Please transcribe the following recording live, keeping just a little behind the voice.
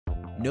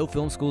No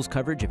Film School's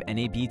coverage of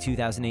NAB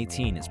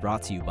 2018 is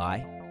brought to you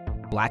by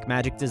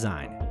Blackmagic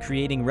Design,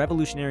 creating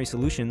revolutionary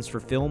solutions for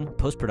film,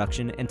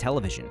 post-production, and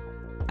television.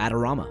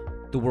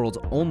 Adorama, the world's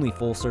only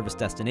full-service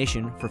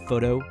destination for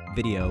photo,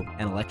 video,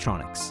 and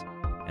electronics.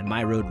 And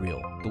My Road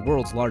Reel, the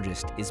world's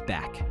largest, is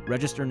back.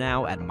 Register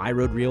now at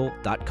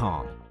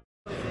myroadreel.com.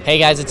 Hey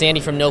guys, it's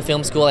Andy from No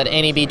Film School at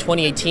NAB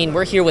 2018.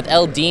 We're here with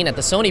L. Dean at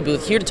the Sony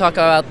booth, here to talk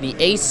about the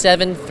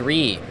A7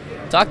 III.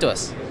 Talk to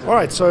us. All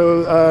right,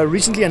 so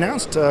recently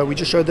announced, we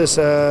just showed this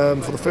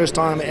for the first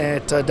time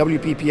at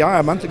WPPI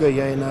a month ago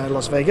here in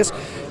Las Vegas.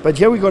 But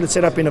here we got it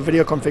set up in a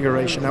video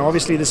configuration. Now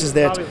obviously this is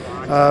that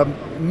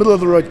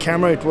middle-of-the-road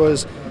camera. It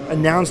was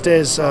announced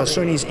as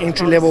Sony's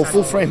entry-level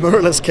full-frame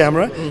mirrorless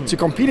camera to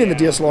compete in the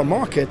DSLR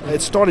market.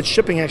 It started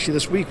shipping actually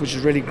this week, which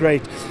is really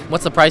great.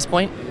 What's the price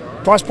point?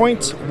 Price point,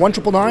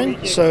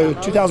 $1,999, so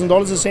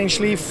 $2,000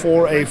 essentially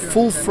for a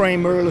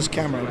full-frame mirrorless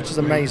camera, which is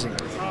amazing.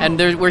 And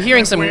we're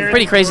hearing some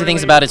pretty crazy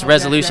things about its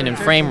resolution and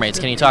frame rates.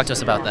 Can you talk to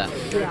us about that?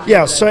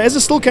 Yeah, so as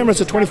a still camera,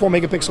 it's a 24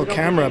 megapixel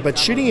camera, but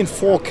shooting in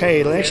 4K,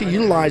 it'll actually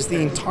utilize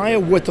the entire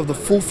width of the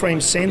full-frame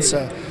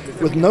sensor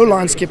with no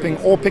line skipping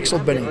or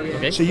pixel binning.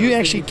 Okay. So you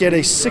actually get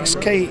a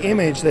 6K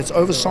image that's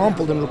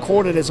oversampled and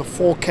recorded as a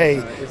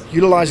 4K,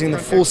 utilizing the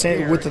full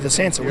width of the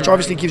sensor, which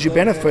obviously gives you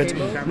benefit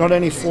not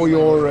only for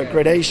your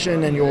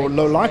gradation and your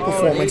low light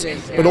performance,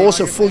 but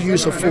also full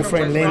use of full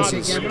frame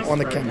lenses on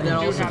the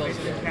camera.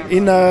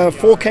 In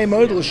 4K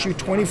mode, it'll shoot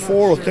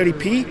 24 or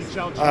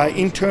 30p.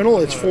 Internal,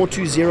 it's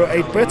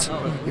 4208-bit.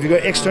 If you go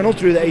external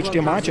through the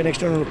HDMI to an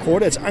external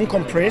recorder, it's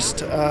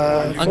uncompressed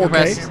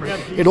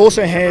 4K. It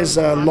also has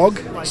log,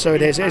 so it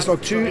has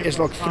S-Log 2,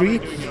 S-Log 3,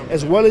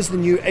 as well as the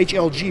new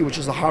HLG, which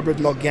is the hybrid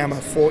log gamma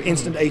for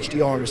instant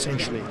HDR,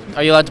 essentially.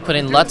 Are you allowed to put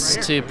in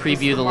LUTs to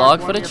preview the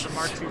log footage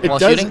while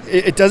shooting?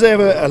 It does have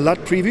a LUT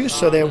preview,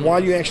 so that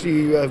while you're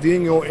actually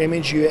viewing your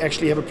image, you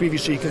actually have a preview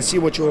so you can see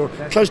what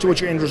close to what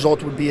your end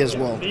result would be as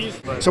well.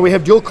 So we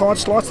have dual card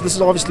slots. This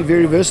is obviously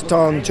very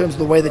versatile in terms of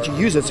the way that you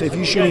use it. So if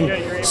you're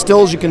shooting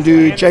stills, you can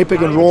do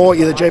JPEG and RAW,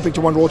 either JPEG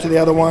to one, RAW to the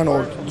other one,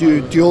 or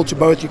do dual to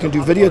both. You can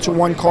do video to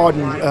one card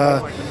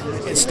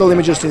and still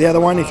images to the other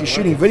one. If you're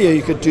shooting video,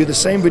 you could do the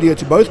same video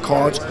to both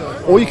cards,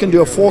 or you can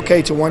do a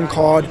 4K to one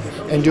card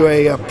and do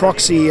a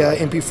proxy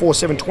MP4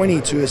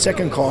 720 to a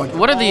second card.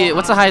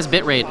 What's the highest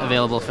bit rate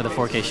available for the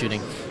 4K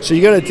shooting? So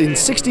you get it in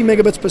 60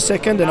 megabits per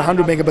second and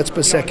 100 megabits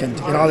per second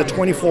in either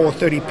 24 or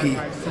 30p.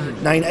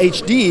 Now in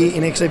HD,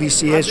 in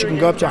XAVC S, you can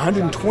go up to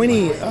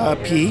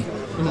 120p,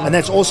 and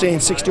that's also in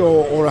 60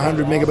 or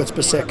 100 megabits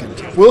per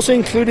second. We also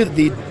included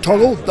the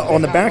toggle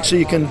on the back so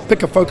you can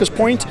pick a focus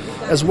point,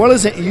 as well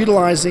as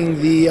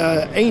utilizing the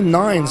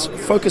A9's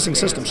focusing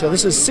system. So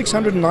this is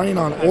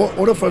 699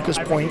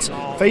 autofocus points,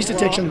 phase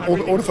detection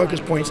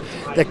autofocus points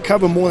that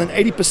cover more than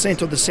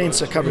 80% of the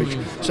sensor coverage.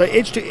 So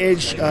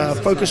edge-to-edge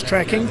focus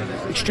tracking,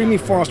 extremely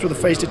fast with the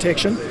phase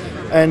detection.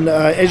 And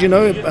as you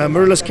know,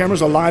 mirrorless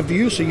cameras are live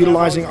view, so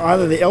utilizing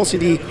either the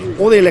LCD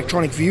or the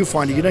electronic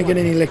viewfinder. You don't get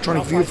any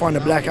electronic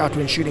viewfinder blackout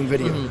when shooting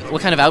video.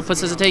 What kind of outputs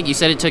does it take? You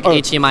said it took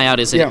HDMI out.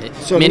 Is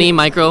it mini,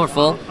 micro, or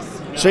full?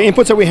 So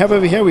inputs that we have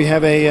over here, we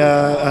have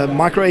a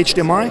micro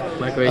HDMI,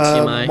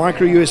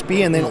 micro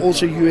USB, and then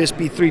also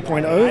USB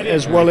 3.0,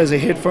 as well as a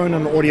headphone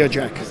and audio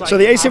jack. So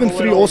the A7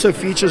 III also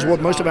features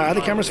what most of our other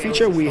cameras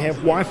feature. We have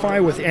Wi-Fi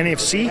with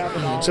NFC,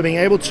 so being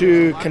able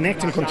to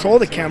connect and control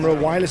the camera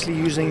wirelessly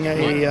using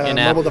a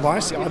mobile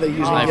device, either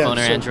using iPhone or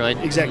Android.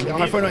 Exactly,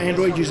 iPhone or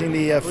Android using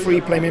the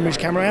free Play Memories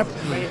camera app,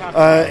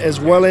 as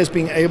well as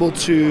being able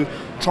to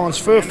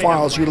transfer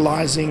files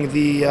utilizing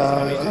the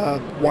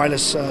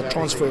wireless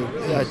transfer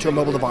to a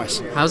mobile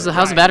device. How's the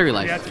battery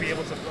life?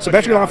 So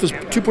battery life is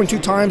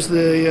 2.2 times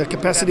the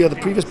capacity of the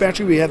previous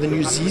battery. We have the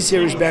new Z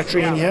series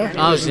battery in here.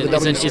 Oh, is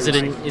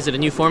it a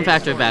new form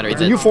factor battery?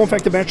 It's a new form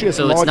factor battery.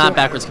 So it's not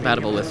backwards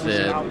compatible with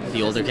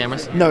the older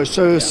cameras? No.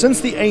 So since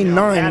the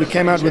A9, we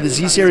came out with a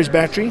Z series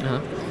battery.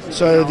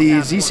 So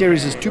the Z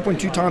series is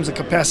 2.2 times the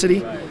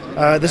capacity.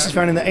 This is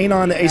found in the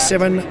A9, the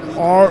A7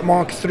 R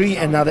Mark III,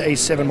 and now the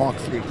A7 Mark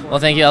III. Well,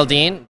 thank you, L.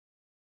 Dean.